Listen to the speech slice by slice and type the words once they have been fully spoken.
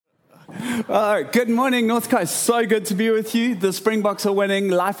All right, good morning, North Coast. So good to be with you. The Springboks are winning.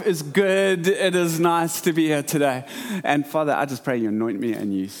 Life is good. It is nice to be here today. And Father, I just pray you anoint me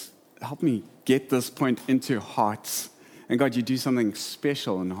and you help me get this point into hearts. And God, you do something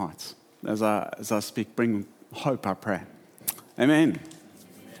special in hearts. As I speak, bring hope, I pray. Amen.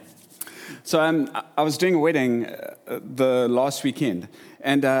 So I was doing a wedding the last weekend,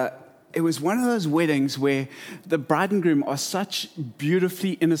 and it was one of those weddings where the bride and groom are such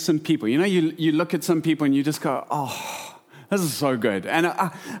beautifully innocent people. You know, you look at some people and you just go, oh, this is so good. And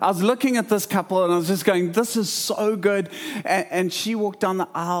I was looking at this couple and I was just going, this is so good. And she walked down the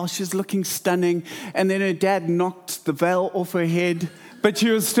aisle. She's looking stunning. And then her dad knocked the veil off her head. But she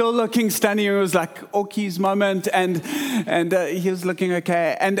was still looking stunning. It was like Orky's moment, and he was looking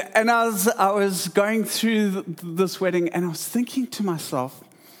okay. And I was going through this wedding, and I was thinking to myself,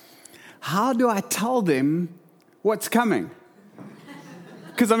 how do I tell them what's coming?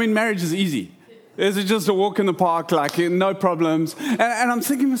 Because, I mean, marriage is easy. It's just a walk in the park, like, no problems. And I'm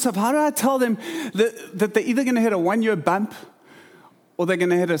thinking to myself, how do I tell them that they're either going to hit a 1-year bump, or they're going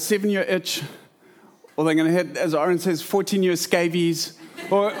to hit a 7-year itch, or they're going to hit, as Aaron says, 14-year scabies,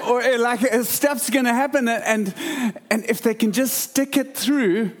 or like stuff's going to happen. And if they can just stick it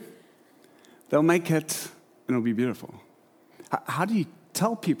through, they'll make it, and it'll be beautiful. How do you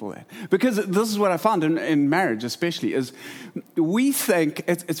tell people that? Because this is what I found in marriage especially, is we think,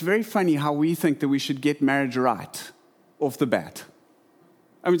 it's very funny how we think that we should get marriage right off the bat.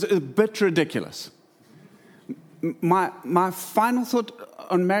 I mean, it's a bit ridiculous. My final thought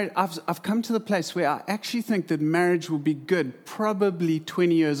on marriage, I've come to the place where I actually think that marriage will be good probably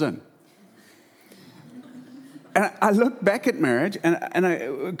 20 years in. And I look back at marriage,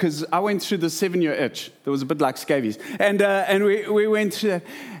 and because I went through the 7-year itch, that was a bit like scabies, and we went through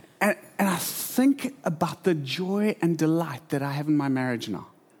that, and I think about the joy and delight that I have in my marriage now.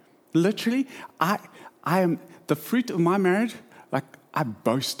 Literally, I am the fruit of my marriage. Like, I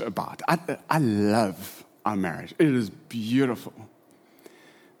boast about. I love our marriage. It is beautiful,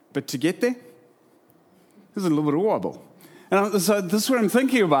 but to get there, there's a little bit of wobble, and so this is what I'm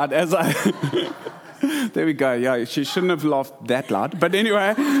thinking about as I. There we go. Yeah, she shouldn't have laughed that loud. But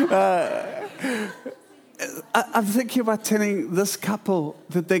anyway, I'm thinking about telling this couple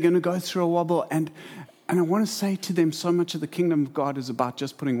that they're going to go through a wobble. And I want to say to them, so much of the kingdom of God is about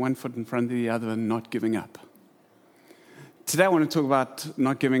just putting one foot in front of the other and not giving up. Today I want to talk about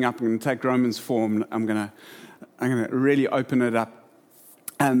not giving up. I'm going to take Romans 4. I'm going to really open it up.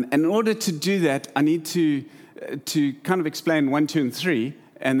 And in order to do that, I need to kind of explain 1, 2, and 3.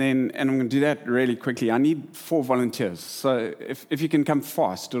 And I'm going to do that really quickly. I need 4 volunteers. So if you can come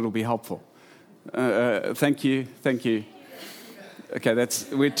fast, it'll be helpful. Thank you. Okay,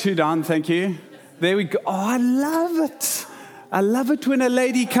 we're 2 down. Thank you. There we go. Oh, I love it. I love it when a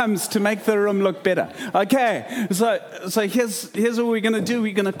lady comes to make the room look better. Okay, so here's what we're going to do.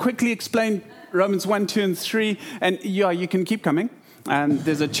 We're going to quickly explain Romans 1, 2, and 3. And yeah, you can keep coming.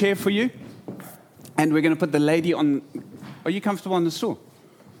 There's a chair for you. And we're going to put the lady on. Are you comfortable on the stool?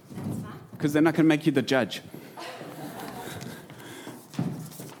 Because they're not going to make you the judge.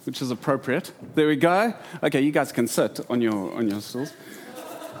 Which is appropriate. There we go. Okay, you guys can sit on your stools.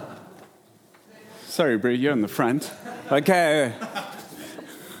 Sorry, Brie, you're in the front. Okay.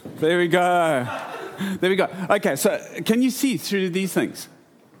 There we go. Okay, so can you see through these things?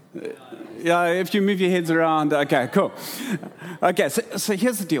 Yeah, if you move your heads around. Okay, cool. Okay, so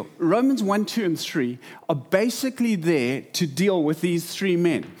here's the deal. Romans 1, 2, and 3 are basically there to deal with these 3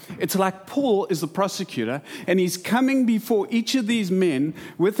 men. It's like Paul is the prosecutor, and he's coming before each of these men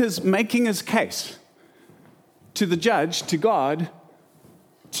making his case to the judge, to God,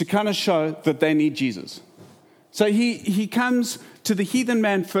 to kind of show that they need Jesus. So he comes to the heathen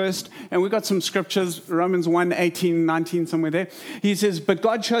man first, and we've got some scriptures, Romans 1, 18, 19, somewhere there. He says, but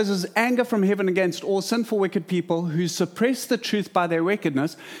God shows his anger from heaven against all sinful, wicked people who suppress the truth by their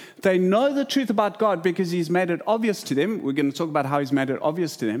wickedness. They know the truth about God because he's made it obvious to them. We're going to talk about how he's made it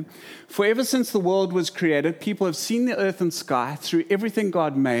obvious to them. For ever since the world was created, people have seen the earth and sky through everything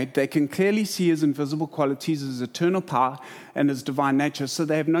God made. They can clearly see his invisible qualities, his eternal power, and his divine nature, so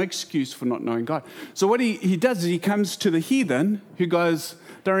they have no excuse for not knowing God. So what he does is he comes to the heathen who goes,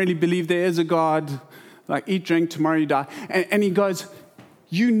 don't really believe there is a God, like eat, drink, tomorrow you die. And he goes,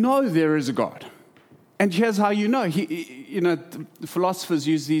 you know there is a God. And here's how you know. The philosophers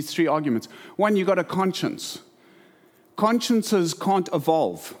use these 3 arguments. 1, you got a conscience. Consciences can't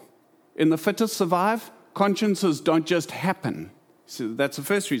evolve. In the fittest survive, consciences don't just happen. So that's the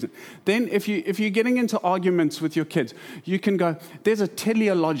first reason. Then if you're getting into arguments with your kids, you can go, there's a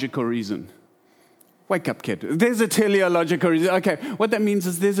teleological reason. Wake up, kid. There's a teleological reason. Okay, what that means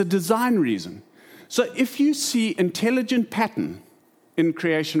is there's a design reason. So if you see intelligent pattern in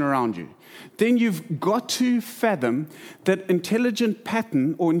creation around you, then you've got to fathom that intelligent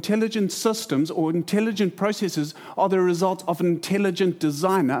pattern or intelligent systems or intelligent processes are the result of an intelligent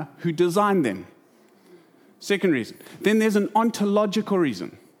designer who designed them. Second reason. Then there's an ontological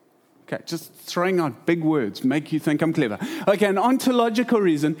reason. Okay, just throwing out big words make you think I'm clever. Okay, an ontological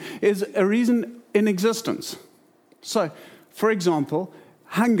reason is a reason in existence. So, for example,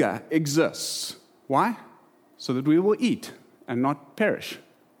 hunger exists. Why? So that we will eat and not perish.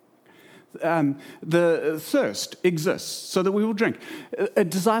 The thirst exists so that we will drink. A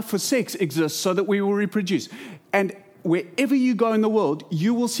desire for sex exists so that we will reproduce. And wherever you go in the world,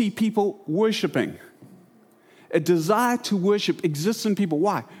 you will see people worshiping. A desire to worship exists in people.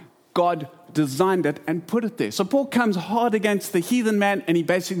 Why? God designed it and put it there. So Paul comes hard against the heathen man, and he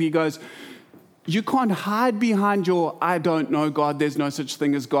basically goes, you can't hide behind your, I don't know God, there's no such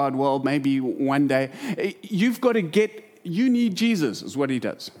thing as God, well, maybe one day. You've got to you need Jesus, is what he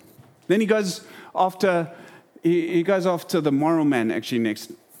does. Then he goes after the moral man, actually,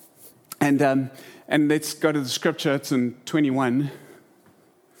 next. And let's go to the scripture. It's in 21.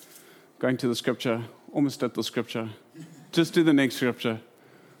 Going to the scripture, almost at the scripture. Just do the next scripture.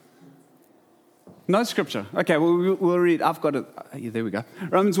 No scripture. Okay, we'll read. I've got it. There we go.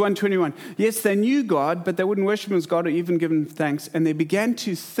 Romans 1:21. Yes, they knew God, but they wouldn't worship him as God or even give him thanks. And they began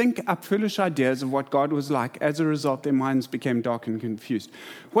to think up foolish ideas of what God was like. As a result, their minds became dark and confused.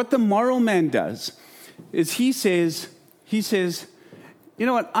 What the moral man does is he says, you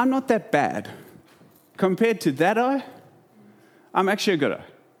know what? I'm not that bad. Compared to that I'm actually a gooder.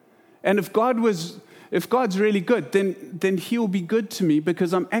 And if God's really good, then he'll be good to me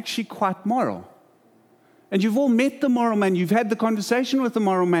because I'm actually quite moral. And you've all met the moral man. You've had the conversation with the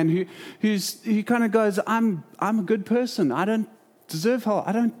moral man who kind of goes, I'm a good person. I don't deserve hell.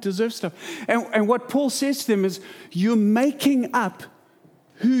 I don't deserve stuff. And what Paul says to them is, you're making up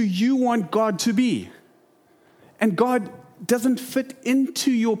who you want God to be. And God doesn't fit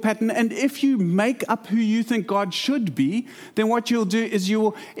into your pattern. And if you make up who you think God should be, then what you'll do is you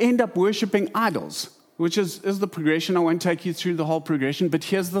will end up worshiping idols, which is the progression. I won't take you through the whole progression, but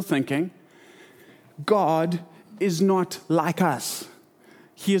here's the thinking. God is not like us.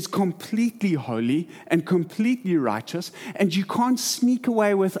 He is completely holy and completely righteous, and you can't sneak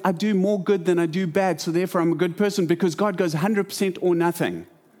away with, I do more good than I do bad, so therefore I'm a good person, because God goes 100% or nothing.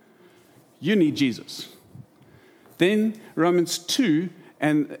 You need Jesus. Then Romans 2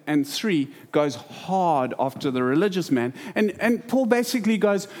 and 3 goes hard after the religious man, and Paul basically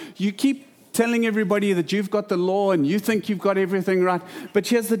goes, you keep telling everybody that you've got the law and you think you've got everything right. But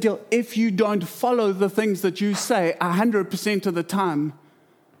here's the deal. If you don't follow the things that you say 100% of the time,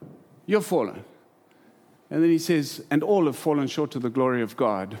 you're fallen. And then he says, and all have fallen short of the glory of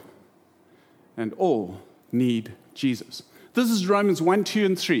God. And all need Jesus. This is Romans 1, 2,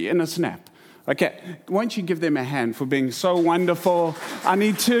 and 3 in a snap. Okay, won't you give them a hand for being so wonderful? I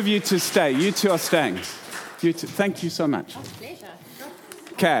need two of you to stay. You two are staying. You two. Thank you so much.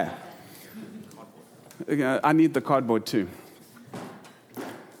 Okay. I need the cardboard too.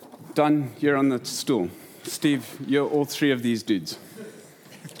 Don, you're on the stool. Steve, you're all three of these dudes.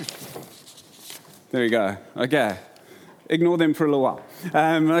 There you go. Okay. Ignore them for a little while.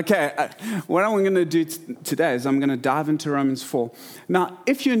 What I'm going to do today is I'm going to dive into Romans 4. Now,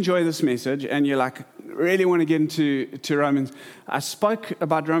 if you enjoy this message and you're like, really want to get into Romans, I spoke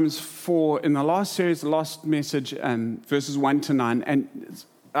about Romans 4 in the last series, the last message, verses 1 to 9, and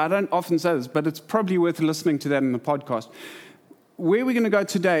I don't often say this, but it's probably worth listening to that in the podcast. Where we're going to go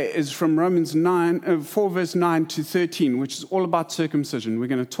today is from Romans 4, verse 9 to 13, which is all about circumcision. We're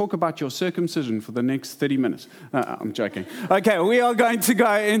going to talk about your circumcision for the next 30 minutes. I'm joking. Okay, we are going to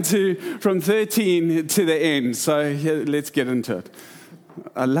go from 13 to the end, so let's get into it.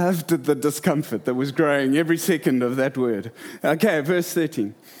 I loved the discomfort that was growing every second of that word. Okay, verse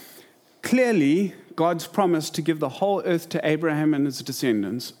 13. Clearly, God's promise to give the whole earth to Abraham and his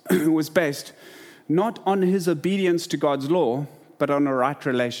descendants was based not on his obedience to God's law, but on a right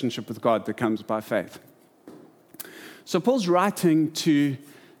relationship with God that comes by faith. So Paul's writing to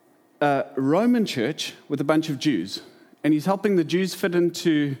a Roman church with a bunch of Jews, and he's helping the Jews fit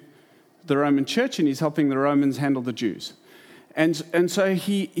into the Roman church, and he's helping the Romans handle the Jews. And so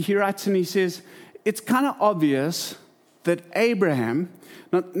he writes and he says, it's kind of obvious that Abraham,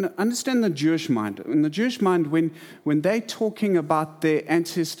 now understand the Jewish mind. In the Jewish mind, when they're talking about their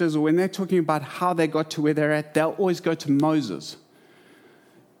ancestors or when they're talking about how they got to where they're at, they'll always go to Moses.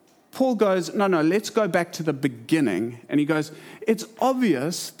 Paul goes, no, let's go back to the beginning. And he goes, it's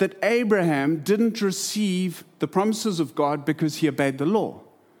obvious that Abraham didn't receive the promises of God because he obeyed the law.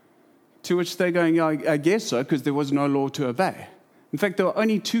 To which they're going, yeah, I guess so, because there was no law to obey. In fact, there were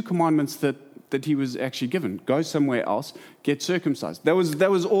only 2 commandments that he was actually given. Go somewhere else, get circumcised. That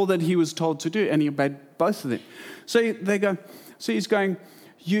was all that he was told to do, and he obeyed both of them. So he's going,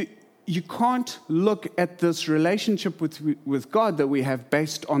 you can't look at this relationship with God that we have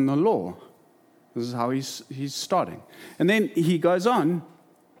based on the law. This is how he's starting. And then he goes on,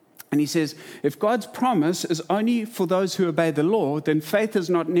 and he says, if God's promise is only for those who obey the law, then faith is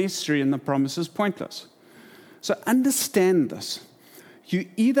not necessary and the promise is pointless. So understand this. You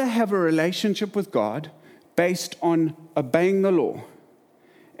either have a relationship with God based on obeying the law,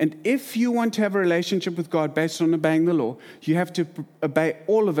 and if you want to have a relationship with God based on obeying the law, you have to obey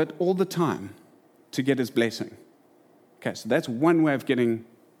all of it all the time to get his blessing. Okay, so that's one way of getting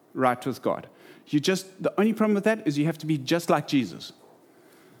right with God. The only problem with that is you have to be just like Jesus.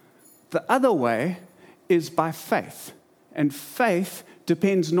 The other way is by faith. And faith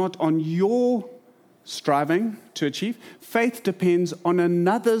depends not on your striving to achieve. Faith depends on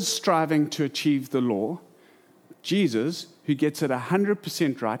another's striving to achieve the law. Jesus, who gets it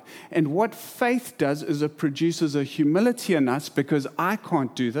 100% right. And what faith does is it produces a humility in us because I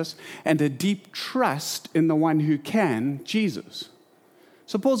can't do this, and a deep trust in the one who can, Jesus.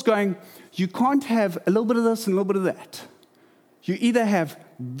 So Paul's going, you can't have a little bit of this and a little bit of that. You either have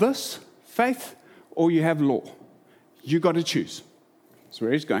this faith or you have law. You got to choose. That's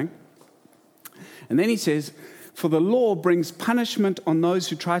where he's going. And then he says, for the law brings punishment on those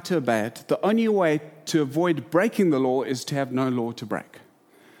who try to obey it. The only way to avoid breaking the law is to have no law to break.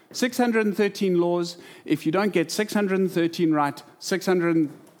 613 laws. If you don't get 613 right, 600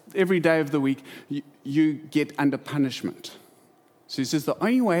 every day of the week, you get under punishment. So he says the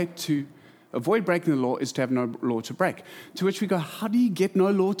only way to avoid breaking the law is to have no law to break. To which we go, how do you get no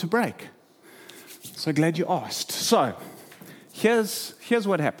law to break? So glad you asked. So here's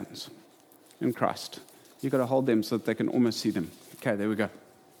what happens in Christ. You've got to hold them so that they can almost see them. Okay, there we go.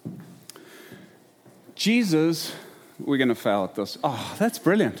 Jesus, we're going to fail at this. Oh, that's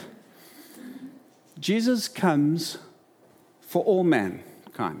brilliant. Jesus comes for all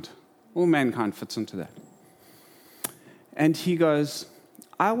mankind. All mankind fits into that. And he goes,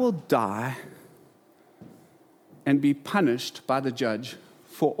 I will die and be punished by the judge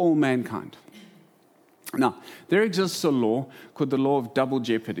for all mankind. Now, there exists a law called the law of double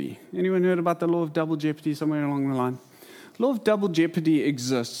jeopardy. Anyone heard about the law of double jeopardy somewhere along the line? The law of double jeopardy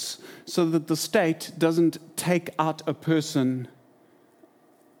exists so that the state doesn't take out a person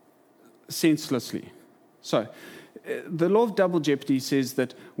senselessly. So, the law of double jeopardy says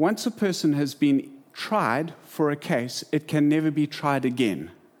that once a person has been tried for a case, it can never be tried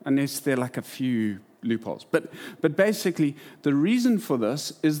again, unless there are like a few loopholes. But basically, the reason for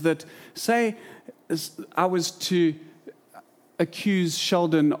this is that, say, I was to accuse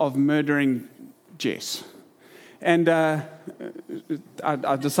Sheldon of murdering Jess. And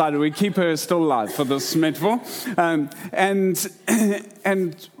I decided we'd keep her still alive for this metaphor. And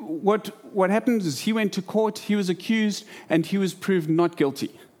what happened is he went to court, he was accused, and he was proved not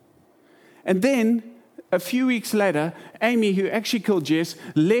guilty. And then, a few weeks later, Amy, who actually killed Jess,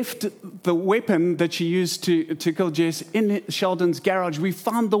 left the weapon that she used to kill Jess in Sheldon's garage. We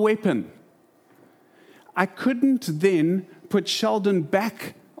found the weapon. I couldn't then put Sheldon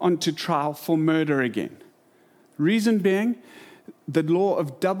back onto trial for murder again. Reason being, the law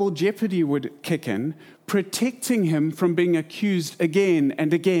of double jeopardy would kick in, protecting him from being accused again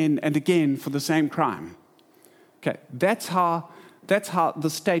and again and again for the same crime. Okay, that's how the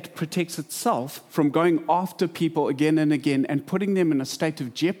state protects itself from going after people again and again and putting them in a state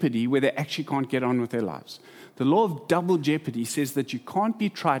of jeopardy where they actually can't get on with their lives. The law of double jeopardy says that you can't be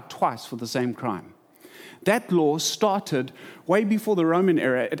tried twice for the same crime. That law started way before the Roman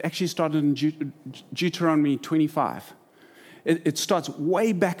era. It actually started in Deuteronomy 25. It starts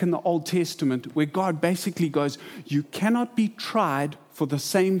way back in the Old Testament where God basically goes, you cannot be tried for the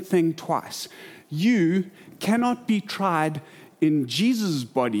same thing twice. You cannot be tried in Jesus'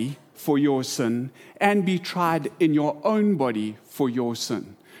 body for your sin and be tried in your own body for your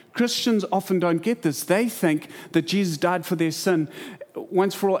sin. Christians often don't get this. They think that Jesus died for their sin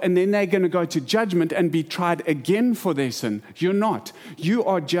once for all, and then they're going to go to judgment and be tried again for their sin. You're not. You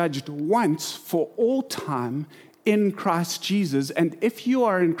are judged once for all time in Christ Jesus. And if you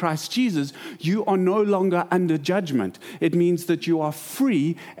are in Christ Jesus, you are no longer under judgment. It means that you are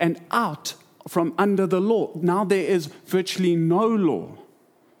free and out from under the law. Now there is virtually no law,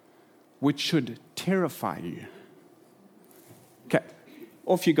 which should terrify you. Okay,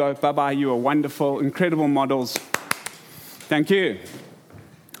 Off you go. Bye-bye. You are wonderful, incredible models. Thank you.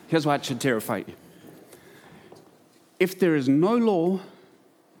 Here's why it should terrify you. If there is no law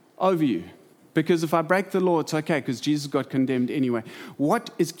over you, because if I break the law, it's okay, because Jesus got condemned anyway. What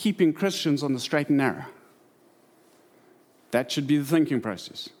is keeping Christians on the straight and narrow? That should be the thinking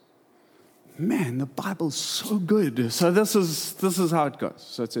process. Man, the Bible's so good. So this is how it goes.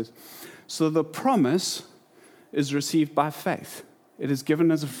 So it says, so the promise is received by faith. It is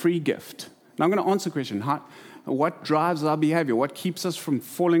given as a free gift. Now I'm going to answer the question, what drives our behavior? What keeps us from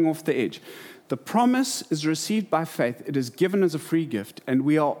falling off the edge? The promise is received by faith. It is given as a free gift, and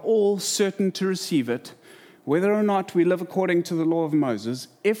we are all certain to receive it, whether or not we live according to the law of Moses,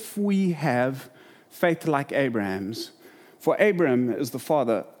 if we have faith like Abraham's. For Abraham is the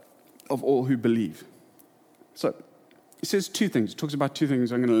father of all who believe. So it says two things. It talks about two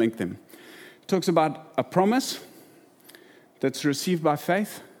things. I'm going to link them. It talks about a promise that's received by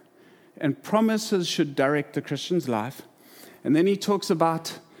faith, and promises should direct the Christian's life. And then he talks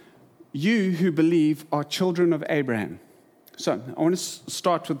about you who believe are children of Abraham. So I want to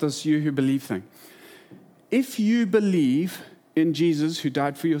start with this you who believe thing. If you believe in Jesus who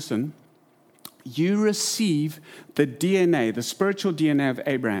died for your sin, you receive the DNA, the spiritual DNA of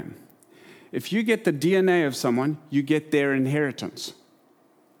Abraham. If you get the DNA of someone, you get their inheritance.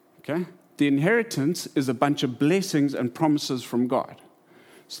 Okay? The inheritance is a bunch of blessings and promises from God.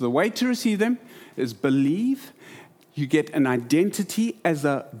 So the way to receive them is believe. You get an identity as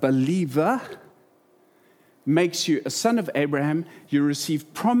a believer, makes you a son of Abraham. You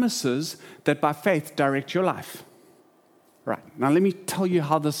receive promises that by faith direct your life. Right, now let me tell you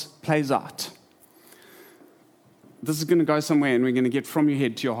how this plays out. This is going to go somewhere and we're going to get from your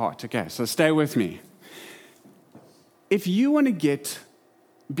head to your heart. Okay, so stay with me. If you want to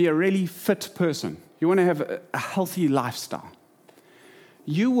be a really fit person, you want to have a healthy lifestyle,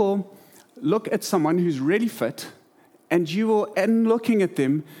 you will look at someone who's really fit, and you will, in looking at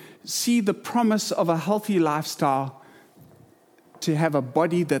them, see the promise of a healthy lifestyle to have a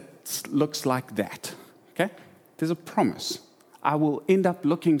body that looks like that. Okay? There's a promise. I will end up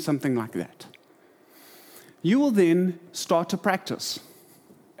looking something like that. You will then start to practice.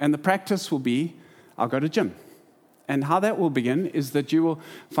 And the practice will be, I'll go to gym. And how that will begin is that you will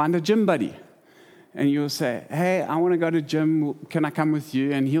find a gym buddy. And you'll say, hey, I want to go to gym. Can I come with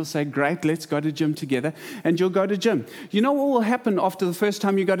you? And he'll say, great, let's go to gym together. And you'll go to gym. You know what will happen after the first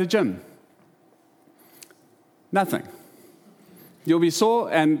time you go to gym? Nothing. You'll be sore,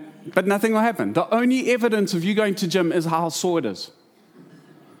 but nothing will happen. The only evidence of you going to gym is how sore it is.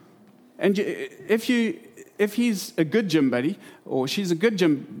 And if he's a good gym buddy, or she's a good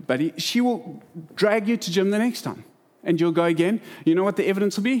gym buddy, she will drag you to gym the next time. And you'll go again. You know what the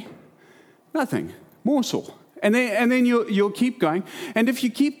evidence will be? Nothing. More sore. And then you'll keep going. And if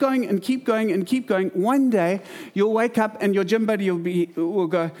you keep going and keep going and keep going, one day you'll wake up and your gym buddy will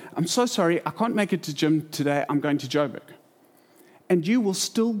go, I'm so sorry, I can't make it to gym today. I'm going to Joburg. And you will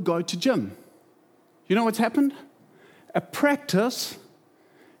still go to gym. You know what's happened? A practice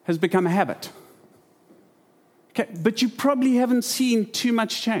has become a habit. Okay, but you probably haven't seen too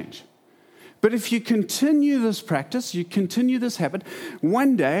much change. But if you continue this practice, you continue this habit,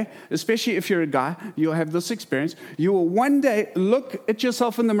 one day, especially if you're a guy, you'll have this experience. You will one day look at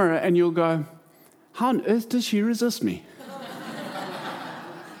yourself in the mirror and you'll go, how on earth does she resist me?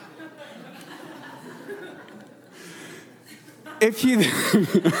 If you...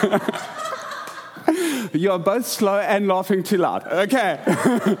 You're both slow and laughing too loud. Okay.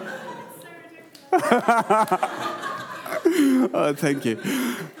 Oh, thank you.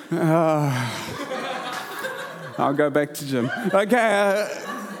 I'll go back to gym. Okay.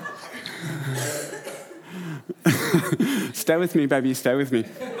 Stay with me, baby. Stay with me.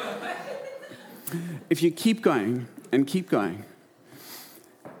 If you keep going and keep going,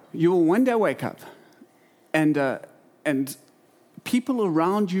 you will one day wake up, and people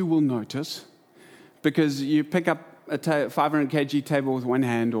around you will notice, because you pick up a 500 kg table with one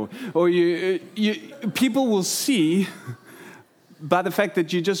hand, or people will see by the fact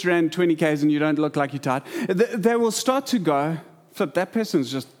that you just ran 20 Ks and you don't look like you're tired. They will start to go, flip, that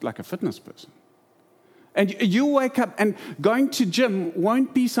person's just like a fitness person. And you'll wake up, and going to gym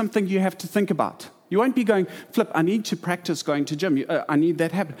won't be something you have to think about. You won't be going, flip, I need to practice going to gym. I need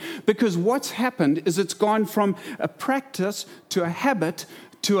that habit. Because what's happened is it's gone from a practice to a habit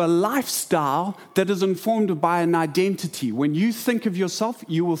to a lifestyle that is informed by an identity. When you think of yourself,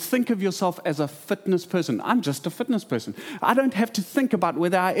 you will think of yourself as a fitness person. I'm just a fitness person. I don't have to think about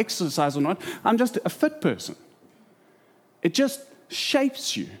whether I exercise or not. I'm just a fit person. It just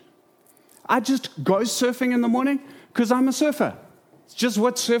shapes you. I just go surfing in the morning because I'm a surfer. It's just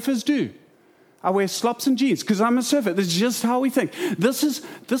what surfers do. I wear slops and jeans because I'm a surfer. That's just how we think. This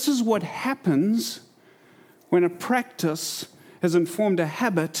is what happens when a practice has informed a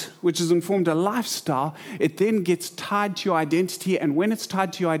habit, which has informed a lifestyle. It then gets tied to your identity, and when it's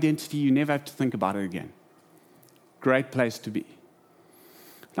tied to your identity, you never have to think about it again. Great place to be.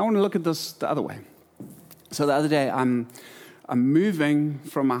 I want to look at this the other way. So the other day, I'm moving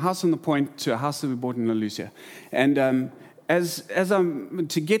from my house on the Point to a house that we bought in La Lucia. And as I'm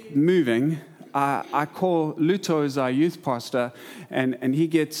to get moving, I call Luto, as our youth pastor, and he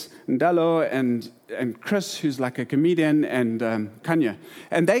gets Ndalo and Chris, who's like a comedian, and Kanya.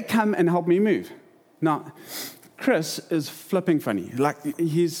 And they come and help me move. Now, Chris is flipping funny. Like,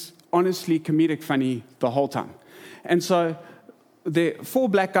 he's honestly comedic funny the whole time. And so there are 4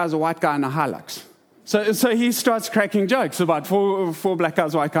 black guys, a white guy, and a Hilux. So he starts cracking jokes about four black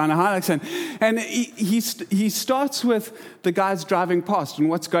guys, white guy, and a Hilux. And he starts with the guys driving past and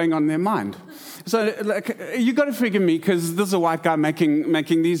what's going on in their mind. So, like, you got to forgive me because this is a white guy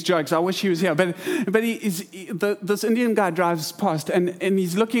making these jokes. I wish he was here. But this Indian guy drives past and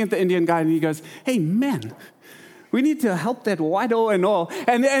he's looking at the Indian guy and he goes, "Hey, man, we need to help that white and all."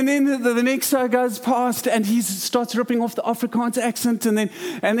 And then the next guy goes past and he starts ripping off the Afrikaans accent. And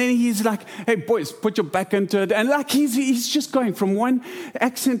then he's like, "Hey, boys, put your back into it." And like he's just going from one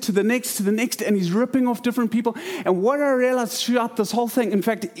accent to the next, and he's ripping off different people. And what I realized throughout this whole thing, in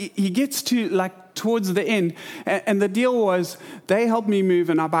fact, he gets to like towards the end, and the deal was they help me move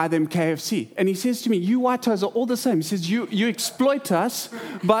and I buy them KFC. And he says to me, "You whitos are all the same." He says, you exploit us,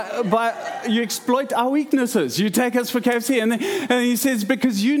 but you exploit our weaknesses. You take us for KFC. And he says,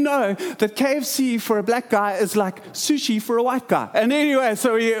 because you know that KFC for a black guy is like sushi for a white guy. And anyway,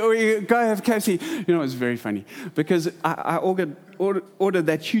 so we go have KFC. You know, it's very funny because I ordered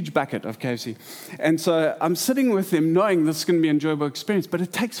that huge bucket of KFC. And so I'm sitting with them knowing this is going to be an enjoyable experience, but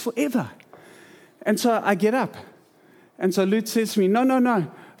it takes forever. And so I get up. And so Lutz says to me, no,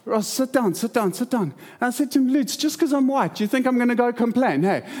 Ross, sit down. And I said to him, "Lutz, just because I'm white, you think I'm going to go complain,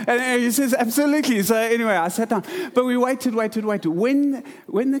 hey?" And he says, "Absolutely." So anyway, I sat down. But we waited. When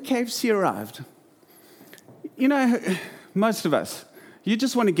the KFC arrived, you know, most of us, you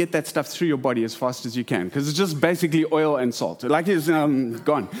just want to get that stuff through your body as fast as you can because it's just basically oil and salt. Like it's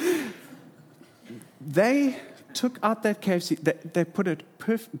gone. They took out that KFC, they put it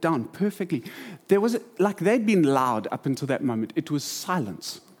down perfectly. There was, like they'd been loud up until that moment. It was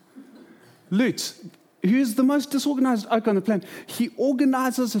silence. Lutz, who's the most disorganized oak on the planet, he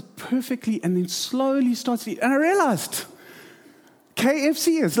organizes it perfectly and then slowly starts to eat. And I realized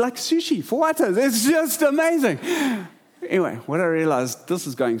KFC is like sushi for whites. It's just amazing. Anyway, what I realized, this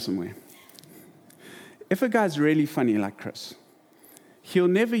is going somewhere. If a guy's really funny like Chris, he'll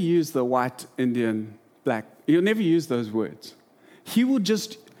never use the white, Indian, black. He'll never use those words. He will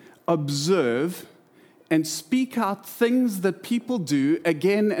just observe and speak out things that people do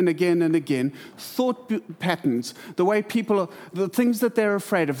again and again and again, thought patterns, the way people are, the things that they're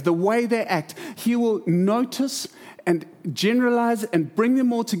afraid of, the way they act. He will notice and generalize and bring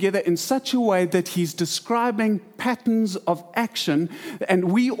them all together in such a way that he's describing patterns of action,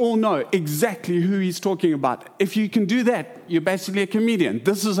 and we all know exactly who he's talking about. If you can do that, you're basically a comedian.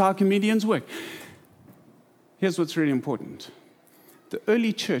 This is how comedians work. Here's what's really important. The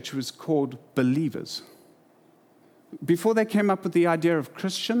early church was called believers. Before they came up with the idea of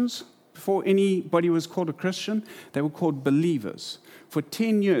Christians, before anybody was called a Christian, they were called believers. For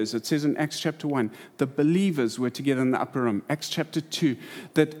 10 years, it says in Acts chapter 1, the believers were together in the upper room. Acts chapter 2,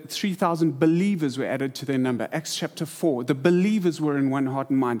 that 3,000 believers were added to their number. Acts chapter 4, the believers were in one heart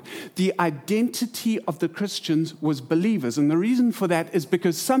and mind. The identity of the Christians was believers. And the reason for that is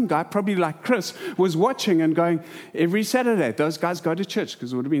because some guy, probably like Chris, was watching and going, every Saturday, those guys go to church,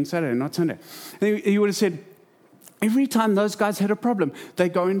 because it would have been Saturday, not Sunday. And he would have said, every time those guys had a problem, they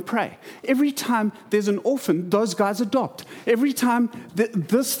go and pray. Every time there's an orphan, those guys adopt. Every time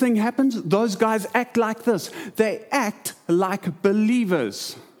this thing happens, those guys act like this. They act like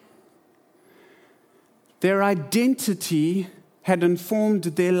believers. Their identity had informed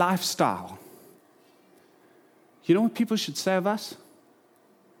their lifestyle. You know what people should say of us?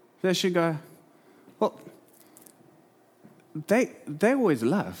 They should go, well, they always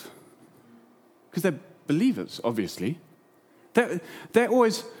love. Because they're believers, obviously. They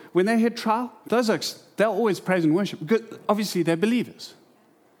always, when they hit trial, they'll always praise and worship. Because obviously, they're believers.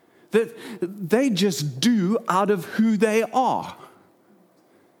 They just do out of who they are.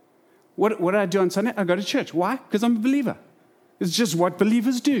 What do I do on Sunday? I go to church. Why? Because I'm a believer. It's just what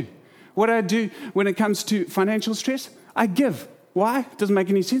believers do. What I do when it comes to financial stress, I give. Why? Doesn't make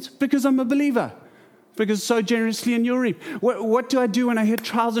any sense. Because I'm a believer. because sow generously and you'll reap. What do I do when I hit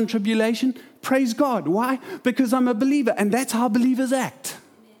trials and tribulation? Praise God. Why? Because I'm a believer, and that's how believers act.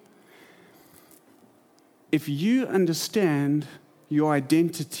 If you understand your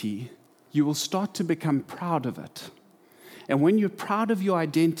identity, you will start to become proud of it. And when you're proud of your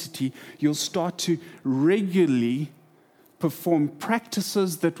identity, you'll start to regularly perform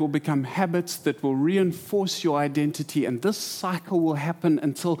practices that will become habits that will reinforce your identity. And this cycle will happen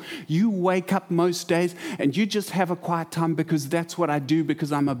until you wake up most days and you just have a quiet time because that's what I do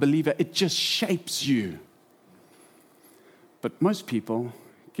because I'm a believer. It just shapes you. But most people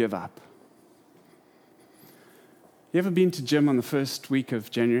give up. You ever been to gym on the first week of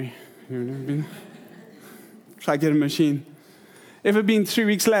January? You ever been? Try get a machine. Ever been 3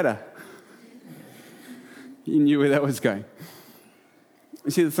 weeks later? You knew where that was going. You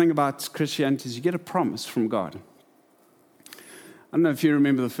see, the thing about Christianity is you get a promise from God. I don't know if you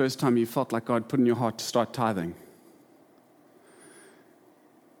remember the first time you felt like God put in your heart to start tithing.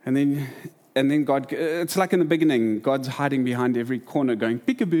 And then God, it's like in the beginning, God's hiding behind every corner going,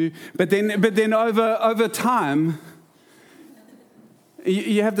 peekaboo. But then over time,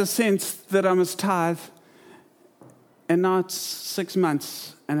 you have the sense that I must tithe. And now it's 6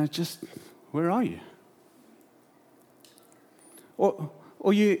 months, and where are you?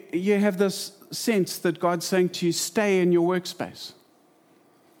 Or you have this sense that God's saying to you, stay in your workspace.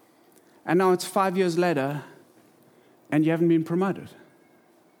 And now it's 5 years later, and you haven't been promoted.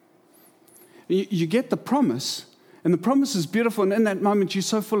 You get the promise, and the promise is beautiful, and in that moment you're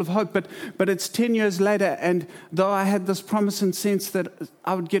so full of hope, but it's 10 years later, and though I had this promise and sense that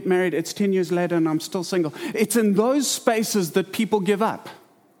I would get married, it's 10 years later and I'm still single. It's in those spaces that people give up.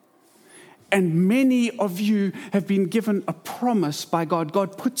 And many of you have been given a promise by God.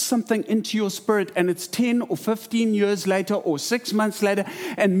 God puts something into your spirit, and it's 10 or 15 years later or 6 months later.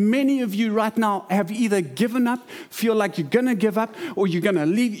 And many of you right now have either given up, feel like you're going to give up, or you're going to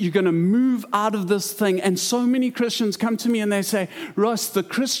leave, you're going to move out of this thing. And so many Christians come to me and they say, Ross, the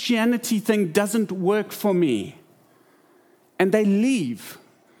Christianity thing doesn't work for me. And they leave.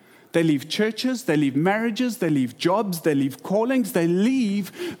 They leave churches, they leave marriages, they leave jobs, they leave callings, they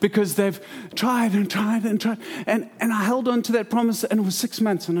leave because they've tried and tried and tried. And I held on to that promise, and it was 6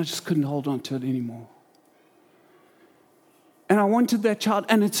 months, and I just couldn't hold on to it anymore. And I wanted that child,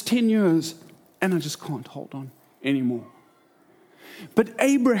 and it's 10 years, and I just can't hold on anymore. But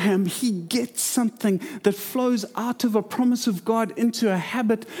Abraham, he gets something that flows out of a promise of God into a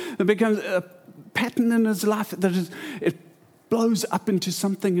habit that becomes a pattern in his life it blows up into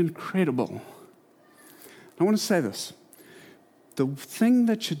something incredible. I want to say this. The thing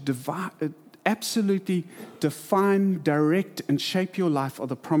that should absolutely define, direct, and shape your life are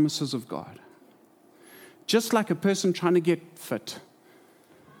the promises of God. Just like a person trying to get fit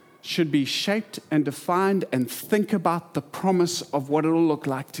should be shaped and defined and think about the promise of what it'll look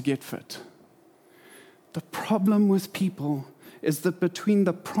like to get fit. The problem with people is that between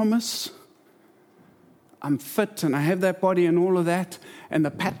the promise I'm fit and I have that body and all of that, and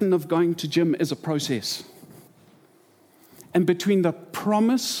the pattern of going to gym is a process. And between the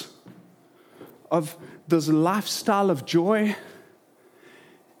promise of this lifestyle of joy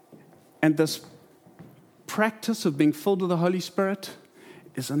and this practice of being filled with the Holy Spirit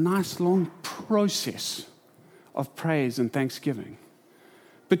is a nice long process of praise and thanksgiving.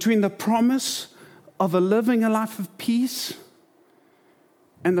 Between the promise of living a life of peace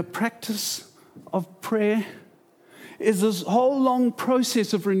and the practice of prayer is this whole long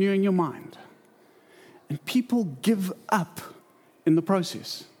process of renewing your mind. And people give up in the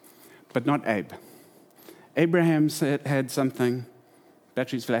process, but not Abe. Abraham had something,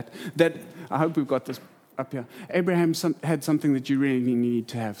 battery's flat, that, I hope we've got this up here. Abraham had something that you really need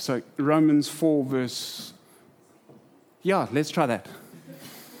to have. So Romans 4 verse, let's try that.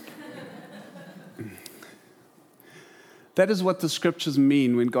 That is what the scriptures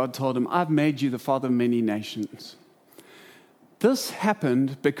mean when God told him, I've made you the father of many nations. This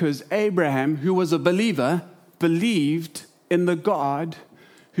happened because Abraham, who was a believer, believed in the God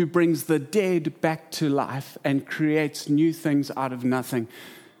who brings the dead back to life and creates new things out of nothing.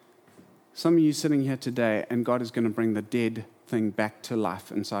 Some of you sitting here today, and God is going to bring the dead thing back to life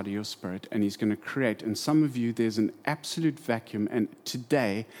inside of your spirit, and he's going to create. And some of you, there's an absolute vacuum, and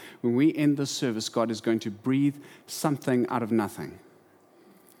today, when we end this service, God is going to breathe something out of nothing.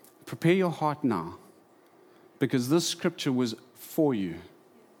 Prepare your heart now, because this scripture was for you.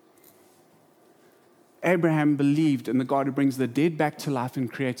 Abraham believed in the God who brings the dead back to life and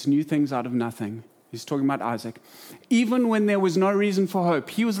creates new things out of nothing. He's talking about Isaac. Even when there was no reason for hope.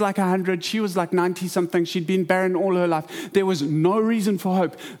 He was like 100, she was like 90-something. She'd been barren all her life. There was no reason for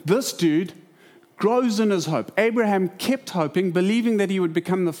hope. This dude grows in his hope. Abraham kept hoping, believing that he would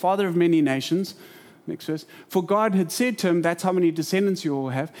become the father of many nations. Next verse. For God had said to him, that's how many descendants you will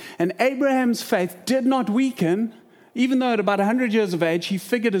have. And Abraham's faith did not weaken, even though at about 100 years of age, he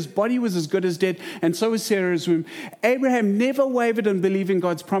figured his body was as good as dead, and so was Sarah's womb. Abraham never wavered in believing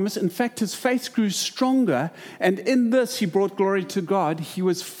God's promise. In fact, his faith grew stronger, and in this he brought glory to God. He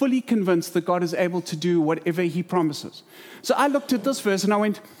was fully convinced that God is able to do whatever he promises. So I looked at this verse and I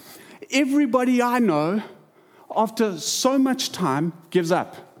went, everybody I know, after so much time, gives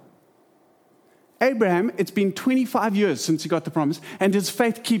up. Abraham, it's been 25 years since he got the promise, and his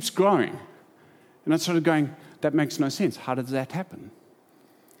faith keeps growing. And I started going, that makes no sense. How does that happen?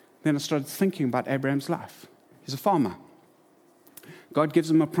 Then I started thinking about Abraham's life. He's a farmer. God gives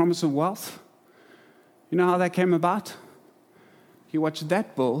him a promise of wealth. You know how that came about? He watched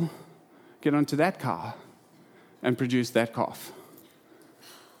that bull get onto that cow and produce that calf.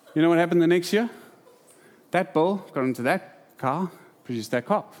 You know what happened the next year? That bull got onto that cow, produced that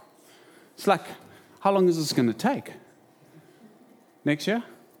calf. It's like, how long is this going to take? Next year?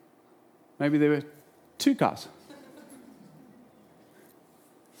 Maybe there were 2 cows.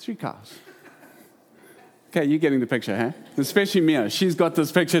 3 cows. Okay, you're getting the picture, huh? Especially Mia. She's got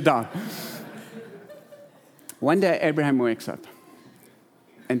this picture down. One day, Abraham wakes up,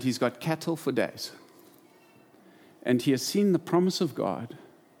 and he's got cattle for days. And he has seen the promise of God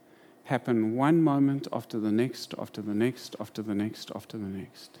happen one moment after the next, after the next, after the next, after the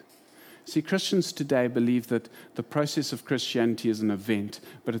next. See, Christians today believe that the process of Christianity is an event,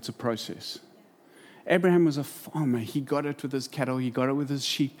 but it's a process. Abraham was a farmer. He got it with his cattle. He got it with his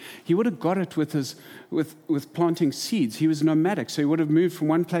sheep. He would have got it with planting seeds. He was nomadic, so he would have moved from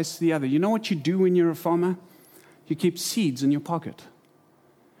one place to the other. You know what you do when you're a farmer? You keep seeds in your pocket.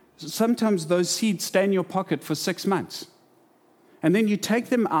 Sometimes those seeds stay in your pocket for 6 months. And then you take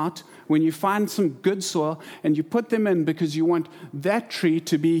them out when you find some good soil and you put them in because you want that tree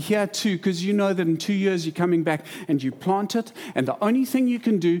to be here too, because you know that in 2 years you're coming back, and you plant it, and the only thing you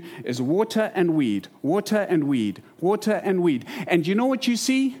can do is water and weed, water and weed, water and weed. And you know what you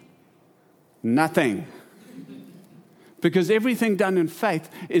see? Nothing. Because everything done in faith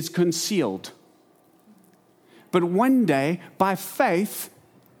is concealed. But one day, by faith,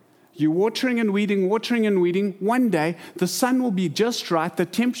 you're watering and weeding. One day, the sun will be just right, the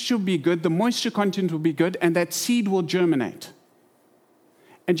temperature will be good, the moisture content will be good, and that seed will germinate.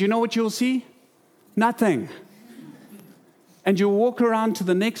 And you know what you'll see? Nothing. And you'll walk around to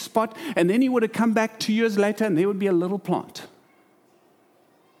the next spot, and then you would have come back 2 years later, and there would be a little plant.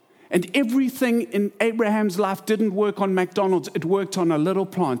 And everything in Abraham's life didn't work on McDonald's. It worked on a little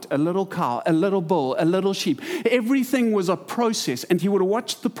plant, a little cow, a little bull, a little sheep. Everything was a process. And he would have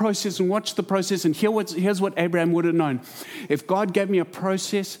watched the process. And here's what Abraham would have known. If God gave me a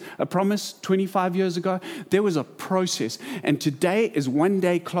promise 25 years ago, there was a process. And today is one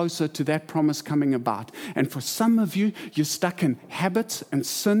day closer to that promise coming about. And for some of you, you're stuck in habits and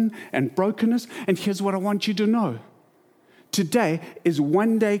sin and brokenness. And here's what I want you to know. Today is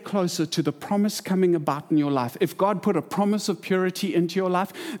one day closer to the promise coming about in your life. If God put a promise of purity into your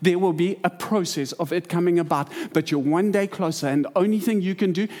life, there will be a process of it coming about. But you're one day closer, and the only thing you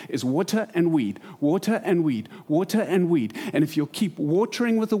can do is water and weed, water and weed, water and weed. And if you'll keep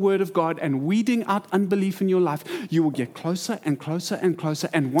watering with the Word of God and weeding out unbelief in your life, you will get closer and closer and closer.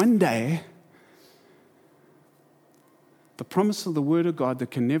 And one day, the promise of the Word of God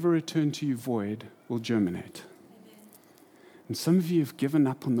that can never return to you void will germinate. And some of you have given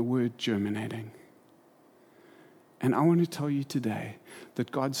up on the word germinating. And I want to tell you today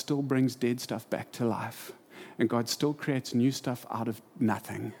that God still brings dead stuff back to life. And God still creates new stuff out of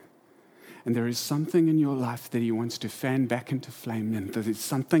nothing. And there is something in your life that He wants to fan back into flame. And there is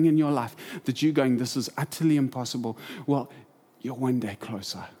something in your life that you're going, this is utterly impossible. Well, you're one day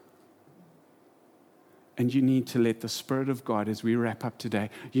closer. And you need to let the Spirit of God, as we wrap up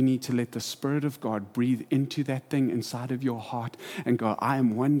today, you need to let the Spirit of God breathe into that thing inside of your heart and go, I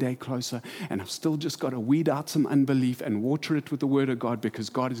am one day closer, and I've still just got to weed out some unbelief and water it with the Word of God, because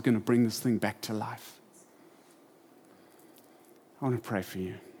God is going to bring this thing back to life. I want to pray for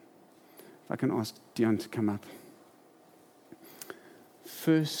you. If I can ask Dion to come up.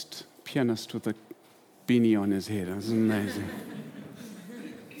 First pianist with a beanie on his head. That's amazing.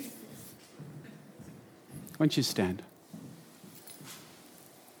 Why don't you stand?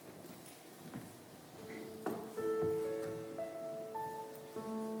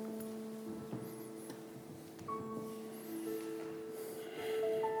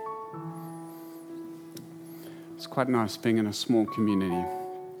 It's quite nice being in a small community,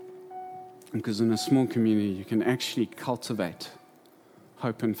 because in a small community you can actually cultivate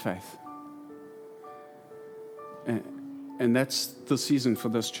hope and faith. And that's the season for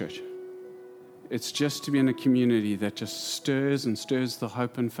this church. It's just to be in a community that just stirs and stirs the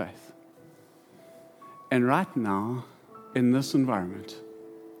hope and faith. And right now, in this environment,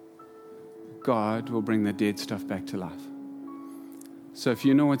 God will bring the dead stuff back to life. So if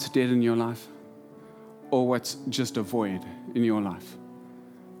you know what's dead in your life, or what's just a void in your life,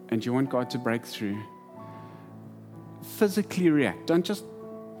 and you want God to break through, physically react. Don't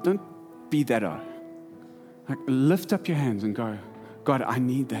be that old. Like, lift up your hands and go, God, I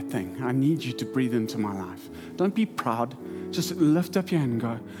need that thing. I need you to breathe into my life. Don't be proud. Just lift up your hand and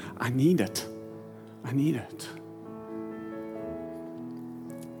go, I need it. I need it.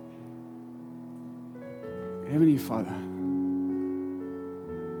 Heavenly Father,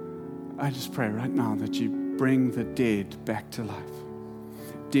 I just pray right now that you bring the dead back to life.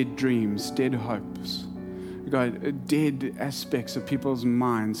 Dead dreams, dead hopes. God, dead aspects of people's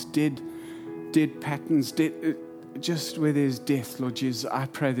minds, dead patterns, just where there's death, Lord Jesus, I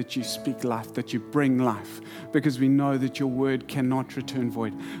pray that you speak life, that you bring life, because we know that your word cannot return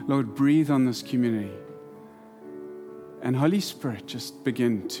void. Lord, breathe on this community. And Holy Spirit, just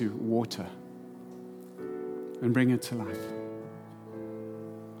begin to water and bring it to life.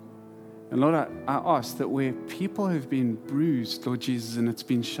 And Lord, I ask that where people have been bruised, Lord Jesus, and it's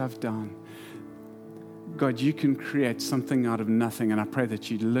been shoved down, God, you can create something out of nothing. And I pray that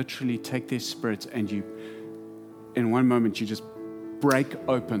you literally take their spirits and you, in one moment, you just break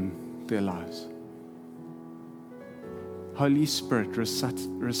open their lives. Holy Spirit,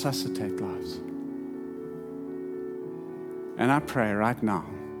 resuscitate lives. And I pray right now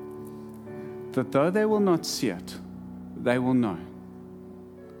that though they will not see it, they will know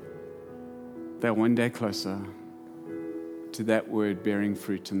they're one day closer to that word bearing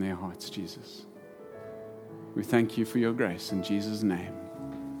fruit in their hearts, Jesus. We thank you for your grace in Jesus' name.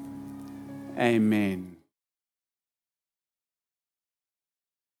 Amen.